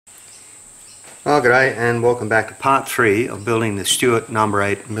Well, g'day and welcome back to part 3 of building the Stuart number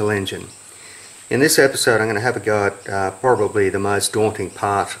 8 mill engine. In this episode I'm going to have a go at probably the most daunting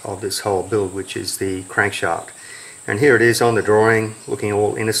part of this whole build, which is the crankshaft. And here it is on the drawing, looking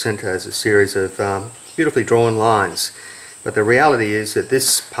all innocent as a series of beautifully drawn lines. But the reality is that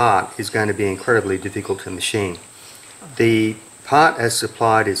this part is going to be incredibly difficult to machine. The part as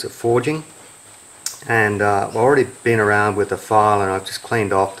supplied is a forging, and I've already been around with a file and I've just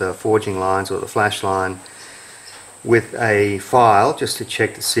cleaned off the forging lines or the flash line with a file just to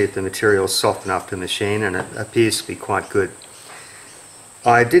check to see if the material is soft enough to machine, and it appears to be quite good.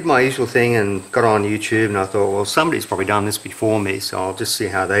 I did my usual thing and got on YouTube and I thought, well, somebody's probably done this before me, so I'll just see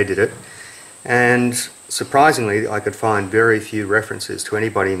how they did it. And surprisingly, I could find very few references to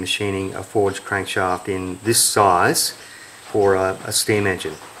anybody machining a forged crankshaft in this size for a steam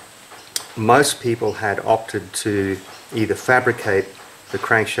engine. Most people had opted to either fabricate the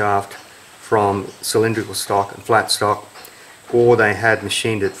crankshaft from cylindrical stock and flat stock, or they had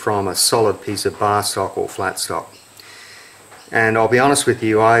machined it from a solid piece of bar stock or flat stock. And I'll be honest with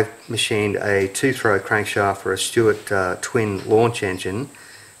you, I machined a two-throw crankshaft for a Stuart twin launch engine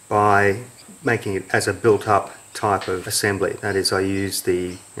by making it as a built-up type of assembly. That is, I used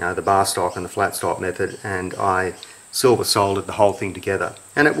the bar stock and the flat stock method, and I silver soldered the whole thing together,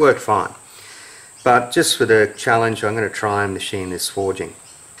 and it worked fine. But just for the challenge, I'm going to try and machine this forging.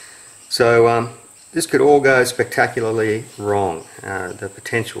 So this could all go spectacularly wrong. The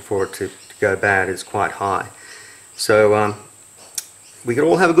potential for it to go bad is quite high. So we could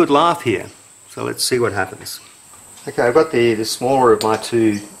all have a good laugh here. So let's see what happens. Okay, I've got the smaller of my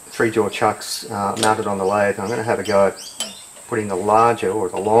two 3-jaw chucks mounted on the lathe. I'm going to have a go at putting the larger or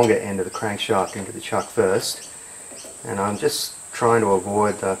the longer end of the crankshaft into the chuck first. And I'm just trying to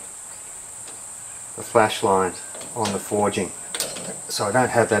avoid the flash line on the forging, so I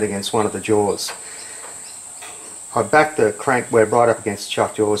don't have that against one of the jaws. I backed the crank web right up against the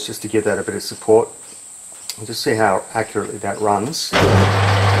chuck jaws just to give that a bit of support. We'll just see how accurately that runs.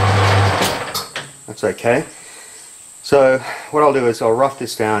 That's okay. So what I'll do is I'll rough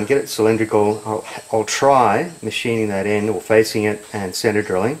this down, get it cylindrical. I'll try machining that end or facing it and center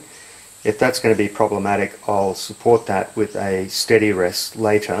drilling. If that's going to be problematic, I'll support that with a steady rest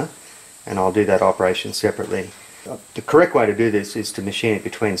later, and I'll do that operation separately. The correct way to do this is to machine it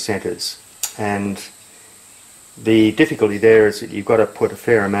between centers, and the difficulty there is that you've got to put a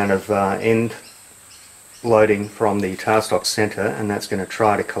fair amount of end loading from the tailstock center, and that's going to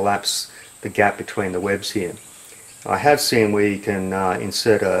try to collapse the gap between the webs here. I have seen where you can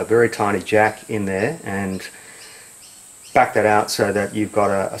insert a very tiny jack in there and back that out so that you've got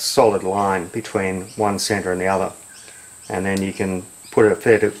a solid line between one center and the other, and then you can put a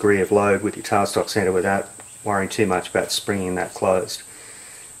fair degree of load with your tailstock center without worrying too much about springing that closed.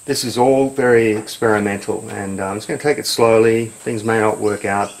 This is all very experimental, and I'm just going to take it slowly. Things may not work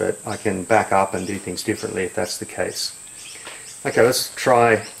out, but I can back up and do things differently if that's the case. Okay, let's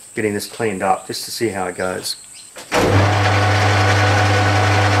try getting this cleaned up just to see how it goes.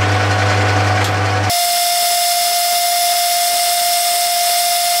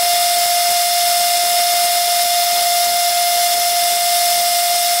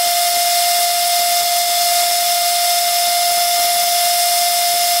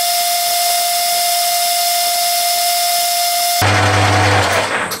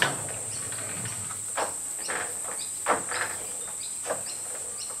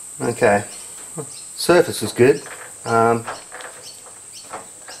 Okay, surface is good, and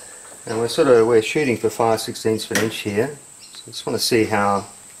we're shooting for 5/16 of an inch here. So I just want to see how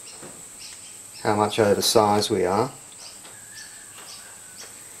much oversized we are.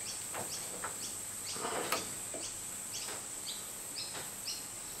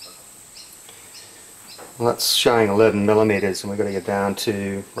 Well, that's showing 11 millimeters, and we've got to get down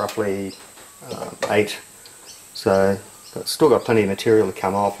to roughly 8. So but still got plenty of material to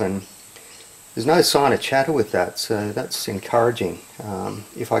come off, and there's no sign of chatter with that, so that's encouraging.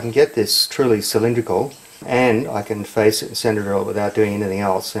 If I can get this truly cylindrical and I can face it and center drill without doing anything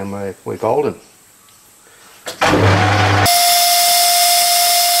else, then we're golden.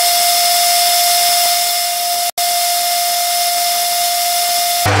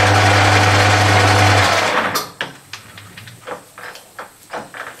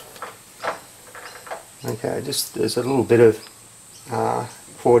 Okay, just there's a little bit of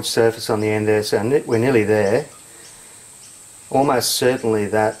forged surface on the end there, so we're nearly there. Almost certainly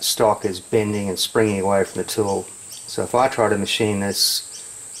that stock is bending and springing away from the tool. So if I try to machine this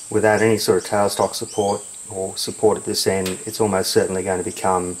without any sort of tailstock support or support at this end, it's almost certainly going to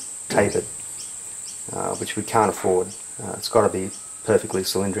become tapered, which we can't afford. It's got to be perfectly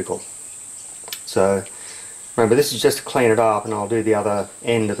cylindrical. So remember, this is just to clean it up, and I'll do the other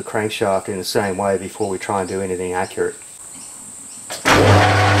end of the crankshaft in the same way before we try and do anything accurate.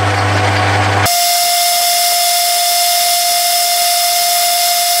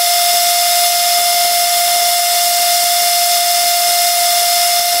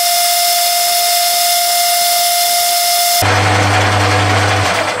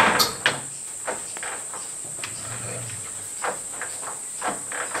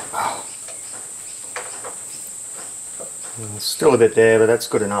 Still a bit there, but that's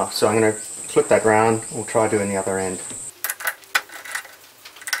good enough. So I'm going to flip that round. We'll try doing the other end.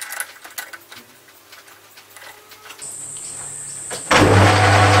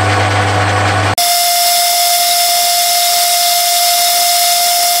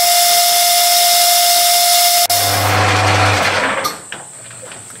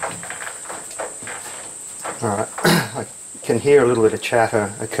 Alright, I can hear a little bit of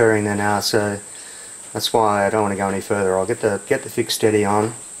chatter occurring there now, so that's why I don't want to go any further. I'll get the fixed steady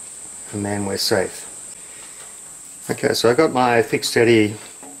on, and then we're safe. Okay, so I got my fixed steady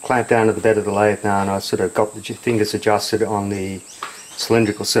clamped down to the bed of the lathe now, and I've sort of got the fingers adjusted on the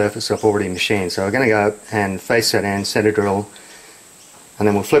cylindrical surface I've already machined. So we're going to go and face that end, center drill, and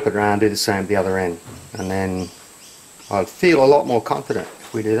then we'll flip it around, do the same at the other end. And then I'll feel a lot more confident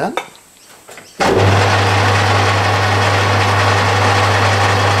if we do that.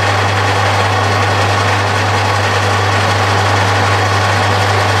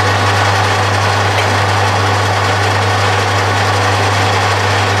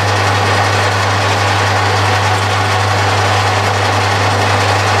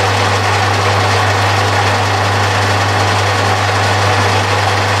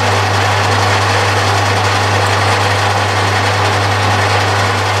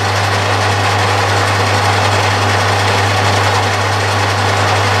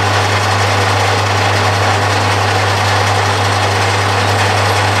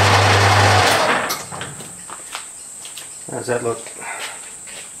 How does that look?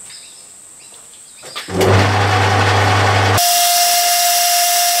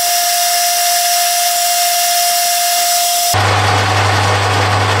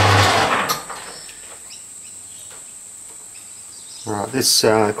 Alright, this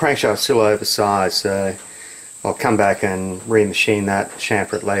crankshaft's still oversized, so I'll come back and remachine that,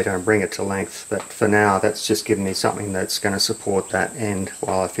 chamfer it later and bring it to length, but for now that's just giving me something that's going to support that end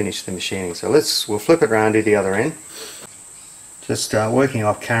while I finish the machining. So we'll flip it around to the other end. Just working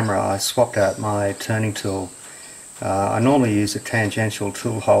off camera, I swapped out my turning tool. I normally use a tangential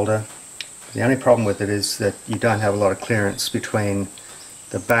tool holder. The only problem with it is that you don't have a lot of clearance between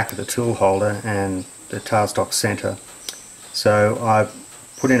the back of the tool holder and the tailstock center. So I've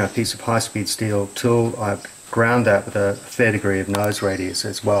put in a piece of high-speed steel tool. I've ground that with a fair degree of nose radius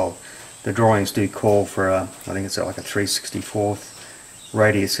as well. The drawings do call for I think it's like a 3/64th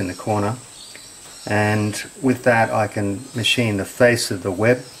radius in the corner. And with that I can machine the face of the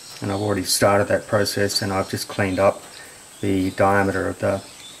web, and I've already started that process, and I've just cleaned up the diameter of the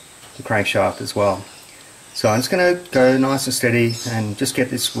crankshaft as well. So I'm just going to go nice and steady and just get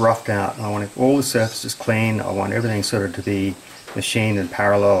this roughed out. I want all the surfaces clean. I want everything sort of to be machined in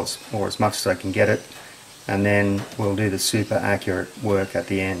parallels, or as much as I can get it, and then we'll do the super accurate work at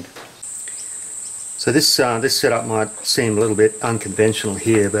the end. So this setup might seem a little bit unconventional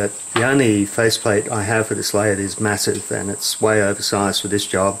here, but the only faceplate I have for this lathe is massive, and it's way oversized for this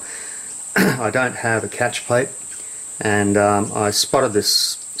job. I don't have a catch plate, and I spotted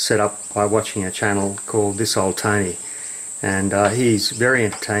this setup by watching a channel called This Old Tony, and he's very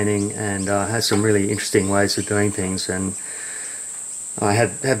entertaining and has some really interesting ways of doing things, and I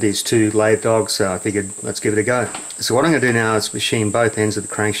had these two lathe dogs, so I figured let's give it a go. So what I'm going to do now is machine both ends of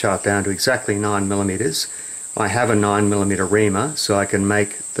the crankshaft down to exactly 9mm. I have a 9mm reamer, so I can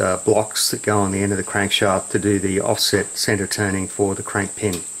make the blocks that go on the end of the crankshaft to do the offset center turning for the crank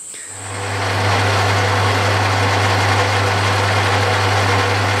pin.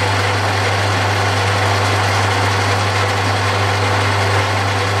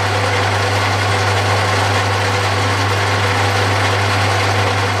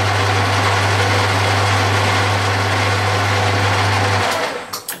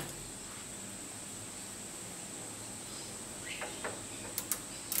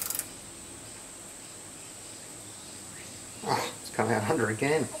 Oh, it's come out under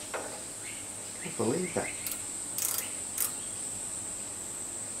again. I can't believe that.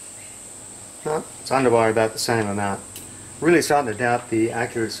 No, it's under by about the same amount. Really starting to doubt the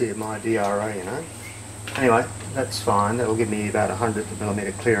accuracy of my DRA, you know. Anyway, that's fine. That'll give me about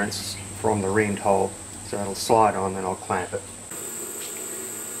 100mm clearance from the reamed hole. So it'll slide on, then I'll clamp it.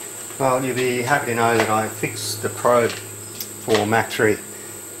 Well, you'll be happy to know that I fixed the probe for Mach 3.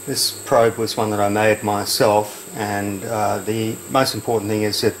 This probe was one that I made myself, and the most important thing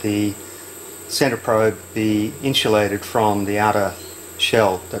is that the centre probe be insulated from the outer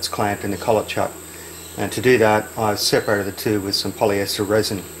shell that's clamped in the collet chuck. And to do that, I've separated the two with some polyester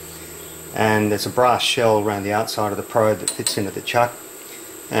resin. And there's a brass shell around the outside of the probe that fits into the chuck,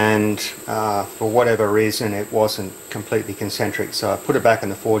 and for whatever reason it wasn't completely concentric, so I put it back in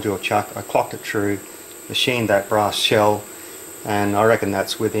the 4-jaw chuck, I clocked it through, machined that brass shell, and I reckon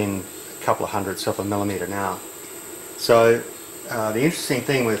that's within a couple of hundredths of a millimetre now. So the interesting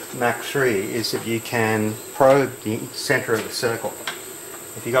thing with Mach 3 is that you can probe the centre of the circle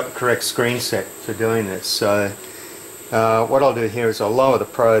if you've got the correct screen set for doing this. So what I'll do here is I'll lower the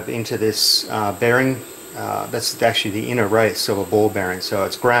probe into this bearing. That's actually the inner race of a ball bearing, so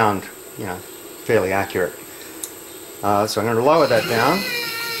it's ground, fairly accurate. So I'm going to lower that down,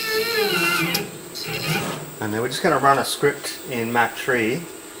 and then we're just going to run a script in Mach 3,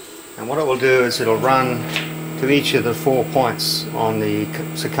 and what it will do is it'll run to each of the 4 points on the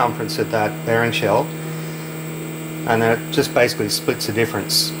circumference of that bearing shell, and then it just basically splits the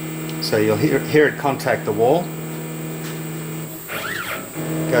difference. So you'll hear it contact the wall,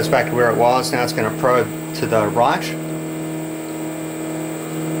 goes back to where it was. Now it's going to probe to the right,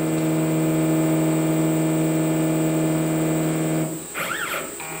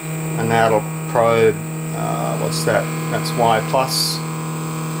 and now it'll probe, what's that? That's Y plus.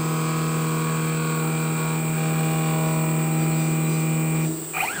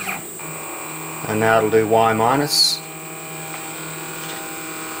 And now it'll do Y minus.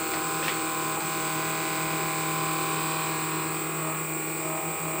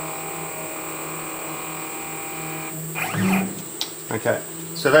 Okay,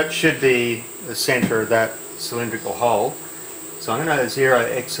 so that should be the centre of that cylindrical hole. So I'm going to 0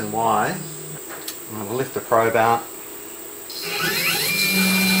 X and Y. I'm going to lift the probe out.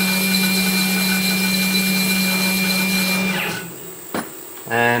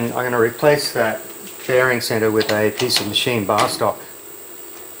 And I'm going to replace that bearing centre with a piece of machine bar stock.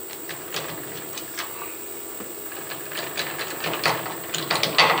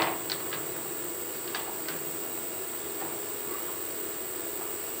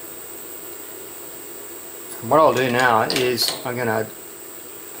 What I'll do now is I'm going to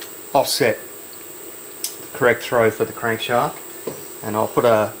offset the correct throw for the crankshaft, and I'll put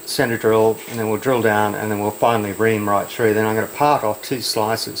a centre drill, and then we'll drill down, and then we'll finally ream right through. Then I'm going to part off 2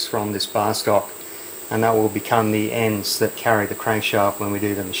 slices from this bar stock, and that will become the ends that carry the crankshaft when we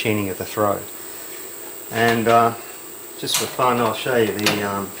do the machining of the throw. And just for fun, I'll show you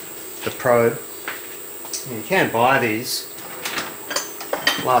the probe. You can buy these.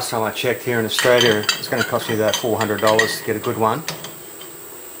 Last time I checked here in Australia, it's going to cost me about $400 to get a good one,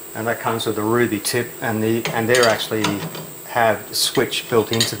 and that comes with a ruby tip, and they're actually have a switch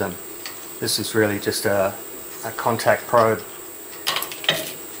built into them. This is really just a contact probe.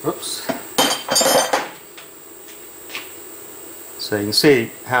 Oops. So you can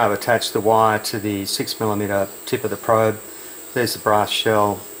see how I've attached the wire to the 6mm tip of the probe. There's the brass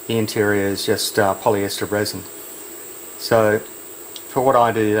shell. The interior is just polyester resin. So for what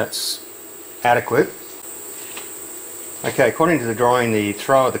I do, that's adequate. Okay, according to the drawing, the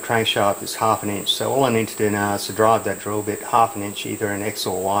throw of the crankshaft is 1/2 inch, so all I need to do now is to drive that drill bit 1/2 inch either in X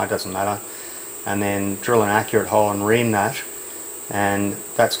or Y, doesn't matter, and then drill an accurate hole and ream that, and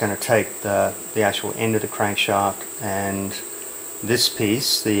that's going to take the actual end of the crankshaft, and this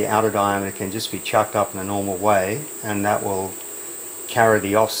piece, the outer diameter, can just be chucked up in a normal way, and that will carry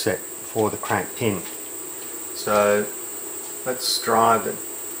the offset for the crank pin. So let's drive the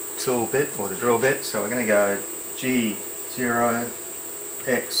tool bit or the drill bit. So we're going to go G0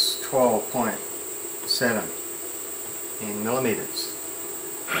 X 12.7 in millimeters.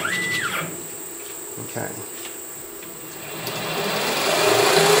 Okay.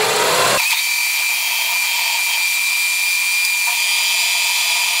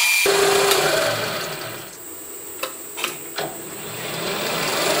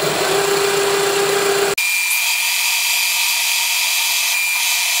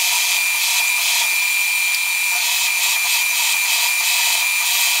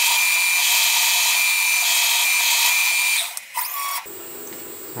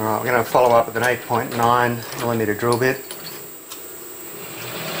 Alright, we're going to follow up with an 8.9mm drill bit.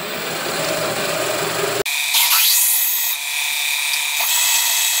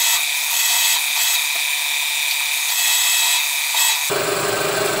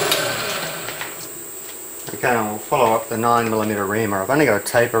 Okay, and we'll follow up the 9mm reamer. I've only got a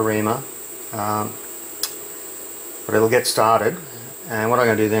taper reamer, but it'll get started. and what I'm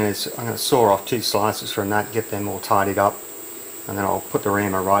going to do then is I'm going to saw off 2 slices from that, get them all tidied up, and then I'll put the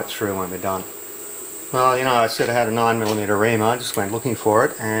reamer right through when we're done. Well, you know, I said I had a 9mm reamer. I just went looking for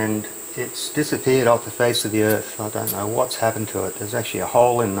it and it's disappeared off the face of the earth. I don't know what's happened to it. There's actually a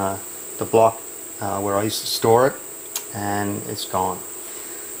hole in the block where I used to store it, and it's gone.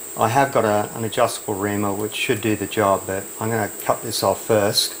 I have got an adjustable reamer which should do the job, but I'm going to cut this off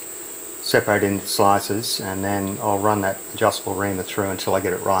first, separate it into slices, and then I'll run that adjustable reamer through until I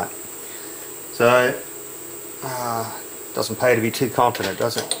get it right. So, doesn't pay to be too confident,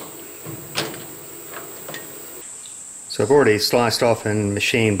 does it? So I've already sliced off and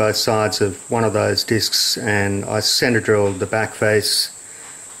machined both sides of one of those discs, and I centre drilled the back face,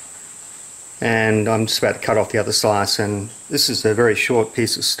 and I'm just about to cut off the other slice. And this is a very short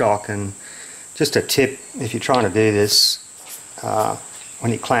piece of stock, and just a tip, if you're trying to do this,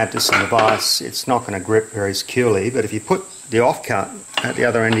 when you clamp this in the vise, it's not going to grip very securely, but if you put the offcut at the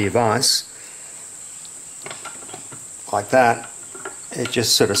other end of your vise like that, it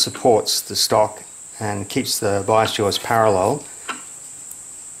just sort of supports the stock and keeps the vice jaws parallel.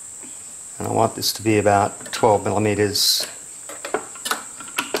 And I want this to be about 12mm.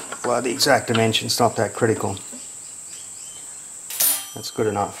 Well, the exact dimension's not that critical. That's good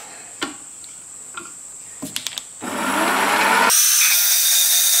enough.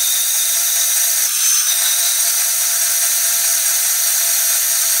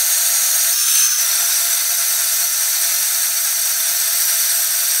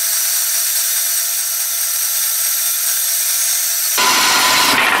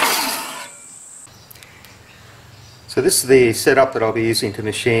 So this is the setup that I'll be using to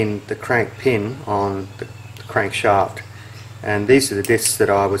machine the crank pin on the crankshaft, and these are the discs that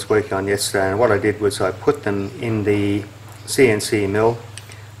I was working on yesterday. And what I did was I put them in the CNC mill.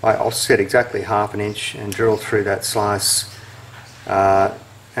 I offset exactly 1/2 inch and drilled through that slice,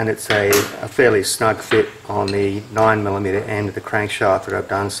 and it's a fairly snug fit on the 9mm end of the crankshaft that I've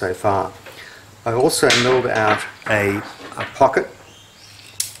done so far. I also milled out a pocket,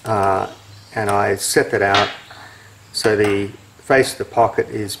 and I set that out so the face of the pocket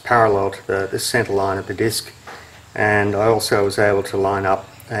is parallel to the centre line of the disc, and I also was able to line up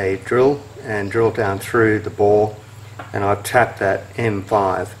a drill and drill down through the bore, and I've tapped that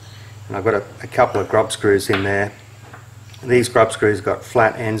M5, and I've got a couple of grub screws in there. These grub screws have got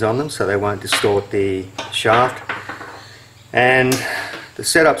flat ends on them so they won't distort the shaft, and the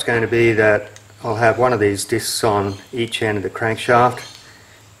setup's going to be that I'll have one of these discs on each end of the crankshaft,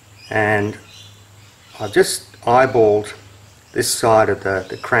 and I've just eyeballed this side of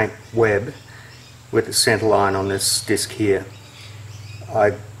the crank web with the centre line on this disc here.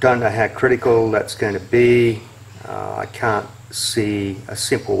 I don't know how critical that's going to be. I can't see a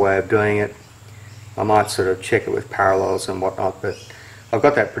simple way of doing it. I might sort of check it with parallels and whatnot, but I've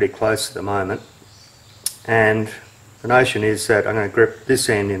got that pretty close at the moment. And the notion is that I'm going to grip this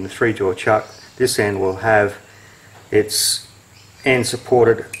end in the 3-jaw chuck. This end will have its end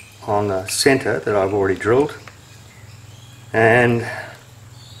supported on the centre that I've already drilled, and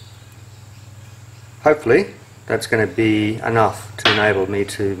hopefully that's going to be enough to enable me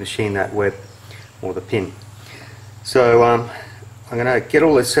to machine that web or the pin. So I'm going to get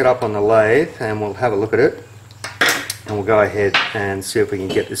all this set up on the lathe and we'll have a look at it, and we'll go ahead and see if we can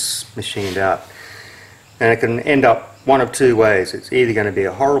get this machined out. And it can end up one of 2 ways. It's either going to be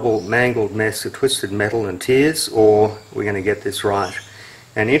a horrible mangled mess of twisted metal and tears, or we're going to get this right.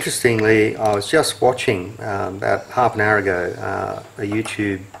 And interestingly, I was just watching about half an hour ago a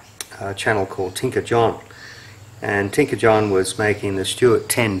YouTube channel called Tinker John, and Tinker John was making the Stuart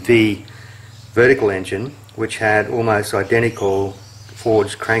 10V vertical engine, which had almost identical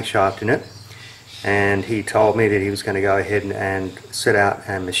forged crankshaft in it, and he told me that he was going to go ahead and set out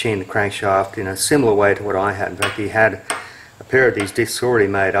and machine the crankshaft in a similar way to what I had. In fact, he had a pair of these discs already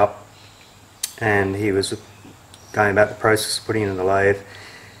made up, and he was going about the process of putting it in the lathe.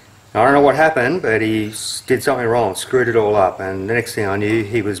 I don't know what happened, but he did something wrong, screwed it all up, and the next thing I knew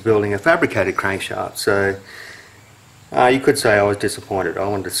he was building a fabricated crankshaft. So you could say I was disappointed. I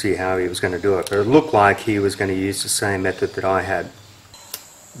wanted to see how he was going to do it, but it looked like he was going to use the same method that I had.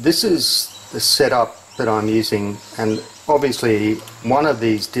 This is the setup that I'm using, and obviously one of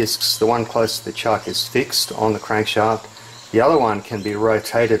these discs, the one close to the chuck, is fixed on the crankshaft. The other one can be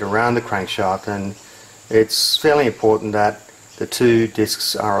rotated around the crankshaft, and it's fairly important that the 2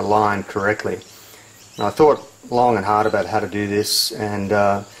 discs are aligned correctly. And I thought long and hard about how to do this, and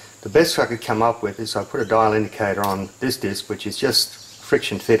the best I could come up with is I put a dial indicator on this disc, which is just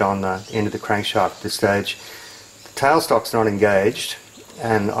friction fit on the end of the crankshaft at this stage. The tailstock's not engaged,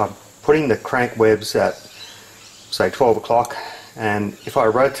 and I'm putting the crank webs at say 12 o'clock and if I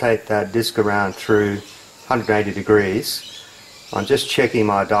rotate that disc around through 180 degrees, I'm just checking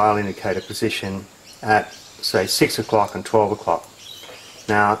my dial indicator position at, say, 6 o'clock and 12 o'clock.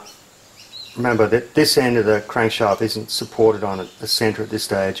 Now, remember that this end of the crankshaft isn't supported on a centre at this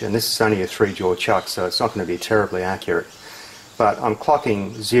stage, and this is only a 3-jaw chuck, so it's not going to be terribly accurate. But I'm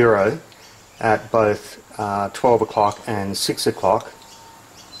clocking 0 at both 12 o'clock and 6 o'clock,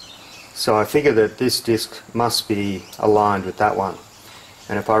 so I figure that this disc must be aligned with that one.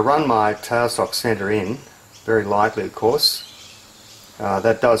 And if I run my tailstock centre in, very lightly of course,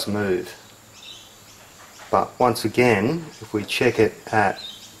 that does move. But once again, if we check it at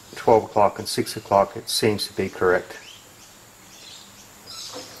 12 o'clock and 6 o'clock, it seems to be correct.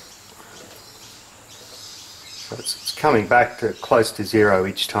 So it's coming back to close to 0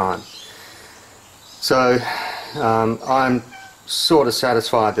 each time. So I'm sort of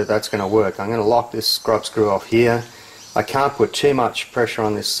satisfied that that's going to work. I'm going to lock this scrub screw off here. I can't put too much pressure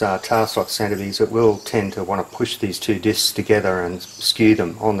on this tailstock centre because it will tend to want to push these two discs together and skew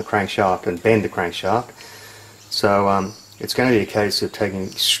them on the crankshaft and bend the crankshaft. So it's going to be a case of taking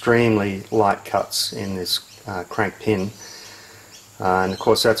extremely light cuts in this crank pin, and of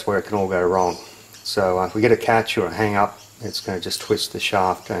course that's where it can all go wrong. So if we get a catch or a hang up, it's going to just twist the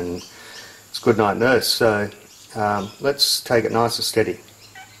shaft and it's good night nurse. So let's take it nice and steady.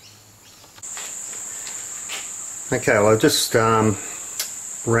 Okay, well I just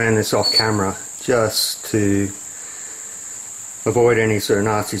ran this off camera just to avoid any sort of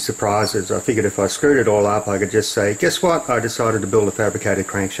nasty surprises. I figured if I screwed it all up I could just say, guess what, I decided to build a fabricated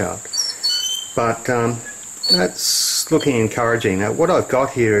crankshaft. But that's looking encouraging. Now what I've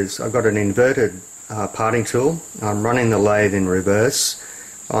got here is I've got an inverted parting tool. I'm running the lathe in reverse.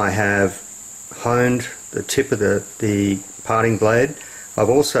 I have honed the tip of the parting blade. I've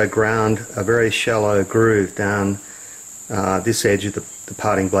also ground a very shallow groove down this edge of the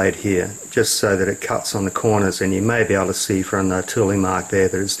parting blade here, just so that it cuts on the corners, and you may be able to see from the tooling mark there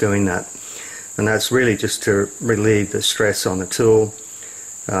that it's doing that. And that's really just to relieve the stress on the tool,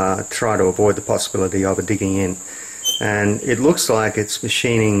 try to avoid the possibility of it digging in. And it looks like it's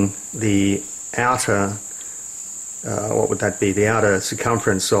machining the outer, what would that be, the outer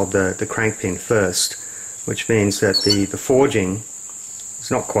circumference of the crank pin first, which means that the forging is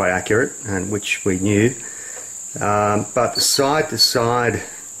not quite accurate, and which we knew, but the side to side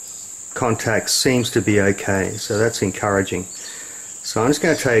contact seems to be okay, so that's encouraging. So I'm just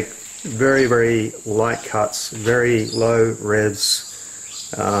going to take very, very light cuts, very low revs,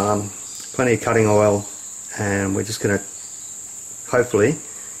 plenty of cutting oil, and we're just going to hopefully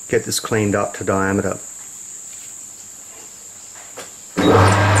get this cleaned up to diameter.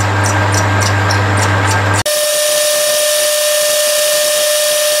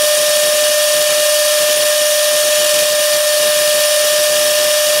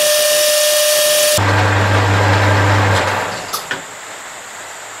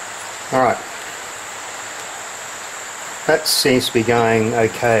 Alright, that seems to be going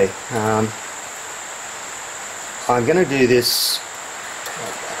okay. I'm going to do this,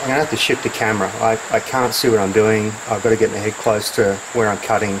 I'm going to have to shift the camera. I can't see what I'm doing. I've got to get my head close to where I'm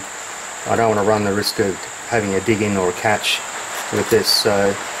cutting. I don't want to run the risk of having a dig in or a catch with this.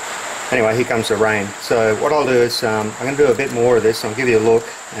 So anyway, here comes the rain. So what I'll do is I'm going to do a bit more of this. I'll give you a look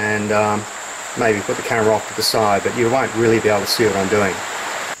and maybe put the camera off to the side, but you won't really be able to see what I'm doing.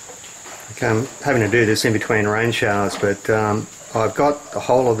 Okay, I'm having to do this in between rain showers, but I've got the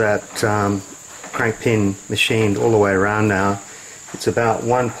whole of that crank pin machined all the way around now. It's about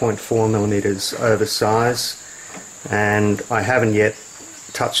 1.4 millimeters over size, and I haven't yet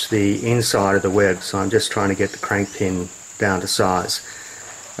touched the inside of the web, so I'm just trying to get the crank pin down to size.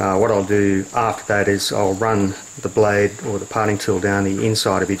 What I'll do after that is I'll run the blade or the parting tool down the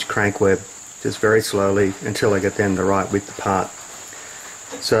inside of each crank web just very slowly until I get them the right width apart.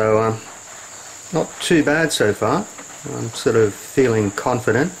 So not too bad so far. I'm sort of feeling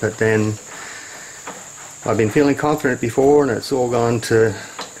confident, but then I've been feeling confident before and it's all gone to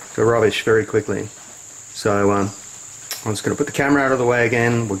rubbish very quickly. So I'm just going to put the camera out of the way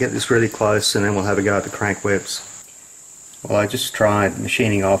again, we'll get this really close, and then we'll have a go at the crank webs. Well, I just tried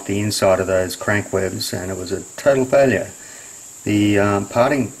machining off the inside of those crank webs and it was a total failure. The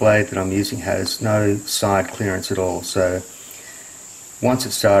parting blade that I'm using has no side clearance at all, so once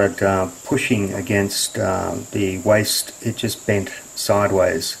it started pushing against the waist, it just bent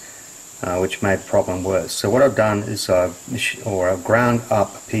sideways, which made the problem worse. So what I've done is I've ground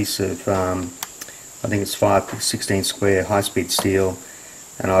up a piece of, I think it's 5x16 square high-speed steel,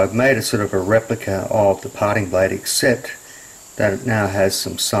 and I've made a sort of a replica of the parting blade, except that it now has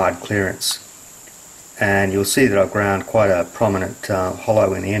some side clearance. and you'll see that I've ground quite a prominent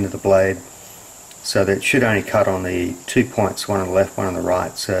hollow in the end of the blade, so that it should only cut on the 2 points, one on the left, one on the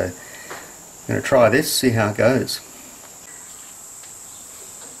right. So I'm going to try this, see how it goes.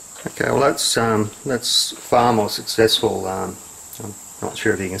 Okay, well that's far more successful. I'm not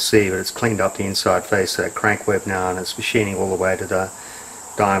sure if you can see, but it's cleaned up the inside face of that crank web now, and it's machining all the way to the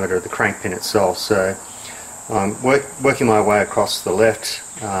diameter of the crank pin itself. So I'm working my way across the left,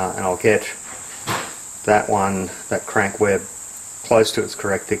 and I'll get that crank web close to its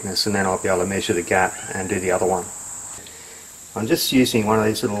correct thickness, and then I'll be able to measure the gap and do the other one. I'm just using one of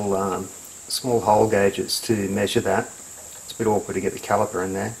these little small hole gauges to measure that. It's a bit awkward to get the caliper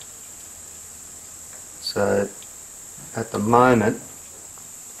in there. So at the moment,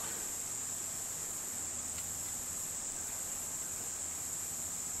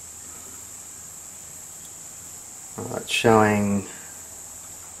 it's showing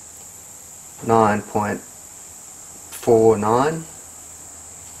 9.49.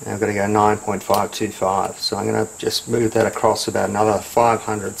 Now I've got to go 9.525, so I'm going to just move that across about another 5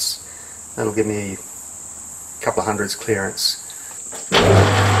 hundredths. That'll give me a couple of hundredths clearance.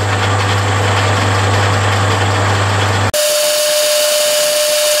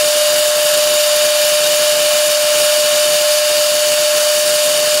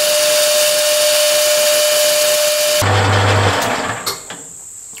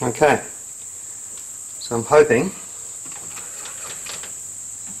 Okay, so I'm hoping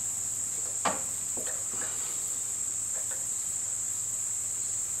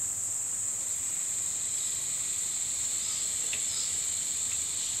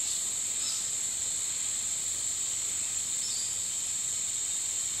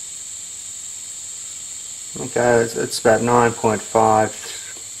it's about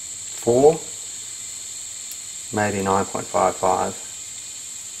 9.54, maybe 9.55.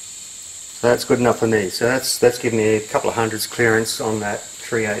 So that's good enough for me. So that's given me a couple of hundredths clearance on that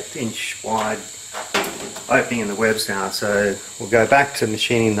 3/8 inch wide opening in the webs now. So we'll go back to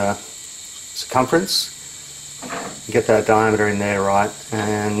machining the circumference, get that diameter in there right,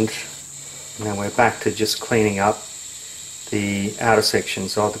 and then we're back to just cleaning up the outer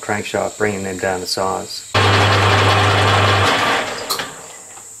sections of the crankshaft, bringing them down to size.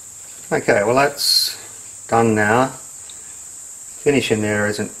 Okay, well that's done now. Finish in there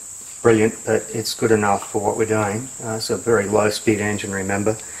isn't brilliant, but it's good enough for what we're doing. It's a very low speed engine,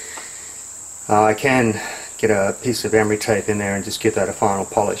 remember. I can get a piece of emery tape in there and just give that a final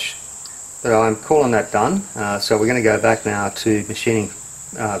polish. But I'm calling that done, so we're going to go back now to machining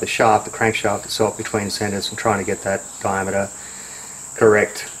the shaft, the crankshaft itself between centers, and trying to get that diameter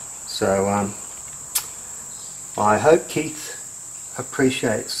correct. So I hope Keith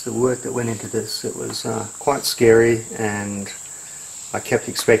appreciates the work that went into this. It was quite scary, and I kept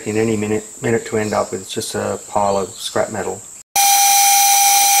expecting any minute to end up with just a pile of scrap metal.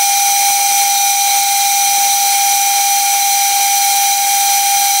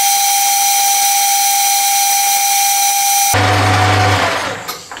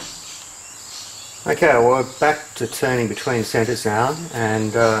 Okay, well, we're back to turning between centres now,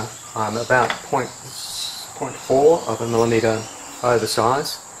 and I'm about 0.4 of a millimetre over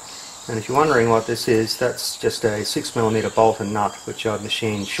size. And if you're wondering what this is, that's just a 6mm bolt and nut, which I've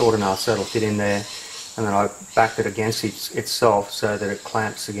machined short enough so it'll fit in there, and then I've backed it against itself so that it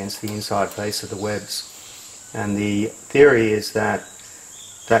clamps against the inside face of the webs. And the theory is that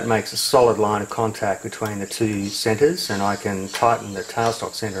that makes a solid line of contact between the two centres, and I can tighten the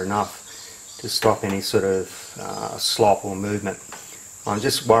tailstock centre enough to stop any sort of slop or movement. I'm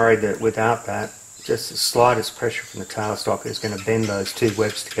just worried that without that, just the slightest pressure from the tailstock is going to bend those two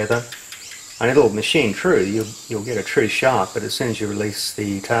webs together. And it'll machine true, you'll get a true shaft, but as soon as you release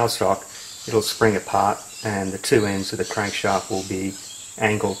the tailstock, it'll spring apart and the two ends of the crankshaft will be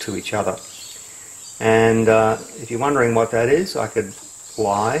angled to each other. And if you're wondering what that is, I could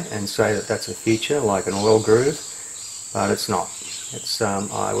lie and say that that's a feature like an oil groove, but it's not. It's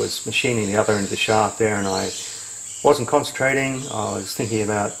I was machining the other end of the shaft there, and I wasn't concentrating. I was thinking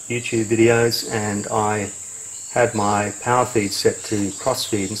about YouTube videos, and I had my power feed set to cross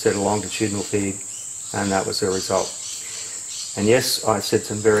feed instead of longitudinal feed, and that was the result. And yes, I said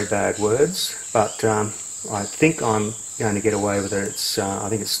some very bad words, but I think I'm going to get away with it. I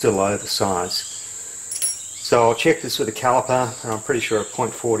think it's still oversized. So I'll check this with a caliper, and I'm pretty sure a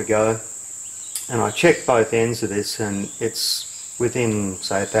 0.4 to go. And I checked both ends of this, and it's within,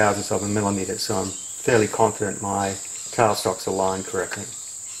 say, thousandths of a millimetre, so I'm fairly confident my tailstock's aligned correctly.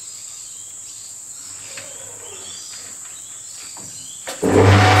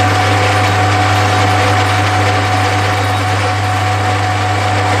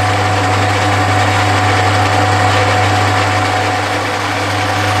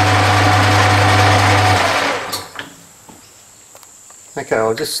 Okay,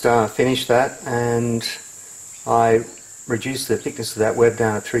 I'll just finish that, and I reduced the thickness of that web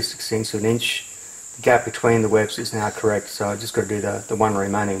down at 3/16 of an inch. The gap between the webs is now correct, so I've just got to do the one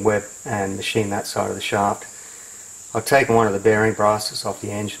remaining web and machine that side of the shaft. I've taken one of the bearing braces off the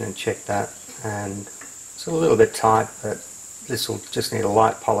engine and checked that, and it's a little bit tight, but this will just need a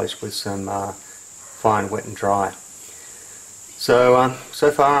light polish with some fine wet and dry. So, so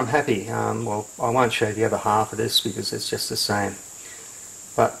far I'm happy. Well, I won't show you the other half of this because it's just the same,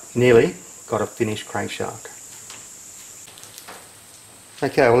 but nearly got a finished crankshaft.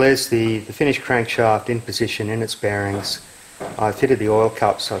 Okay, well there's the finished crankshaft in position in its bearings. I fitted the oil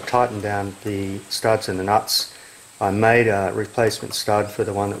cups, I've tightened down the studs and the nuts. I made a replacement stud for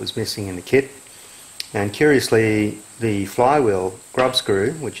the one that was missing in the kit. And curiously, the flywheel grub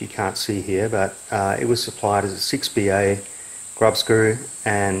screw, which you can't see here, but it was supplied as a 6BA grub screw,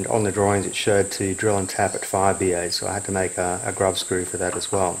 and on the drawings it showed to drill and tap at 5BA, so I had to make a grub screw for that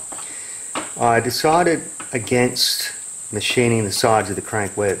as well. I decided against machining the sides of the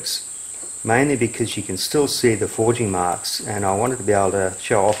crank webs, mainly because you can still see the forging marks, and I wanted to be able to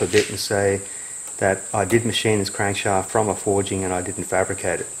show off a bit and say that I did machine this crankshaft from a forging and I didn't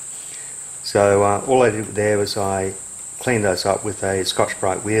fabricate it. So all I did there was I cleaned those up with a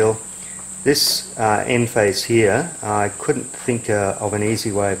Scotch-Brite wheel. This end face here, I couldn't think of an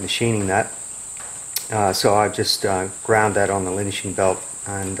easy way of machining that, so I just ground that on the linishing belt,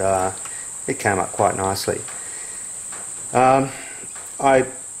 and it came up quite nicely. I'm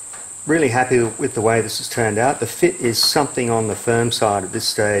really happy with the way this has turned out. The fit is something on the firm side at this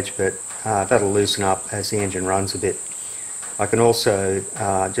stage, but that'll loosen up as the engine runs a bit. I can also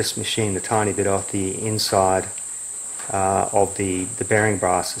just machine the tiny bit off the inside of the bearing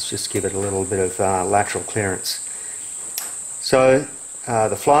brasses, just to give it a little bit of lateral clearance. So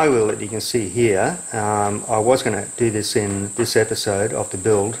the flywheel that you can see here, I was going to do this in this episode of the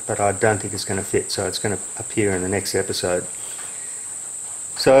build, but I don't think it's going to fit, so it's going to appear in the next episode.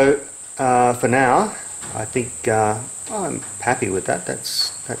 So for now, I think I'm happy with that.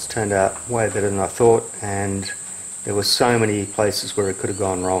 That's turned out way better than I thought, and there were so many places where it could have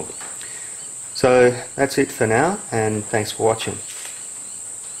gone wrong. So that's it for now, and thanks for watching.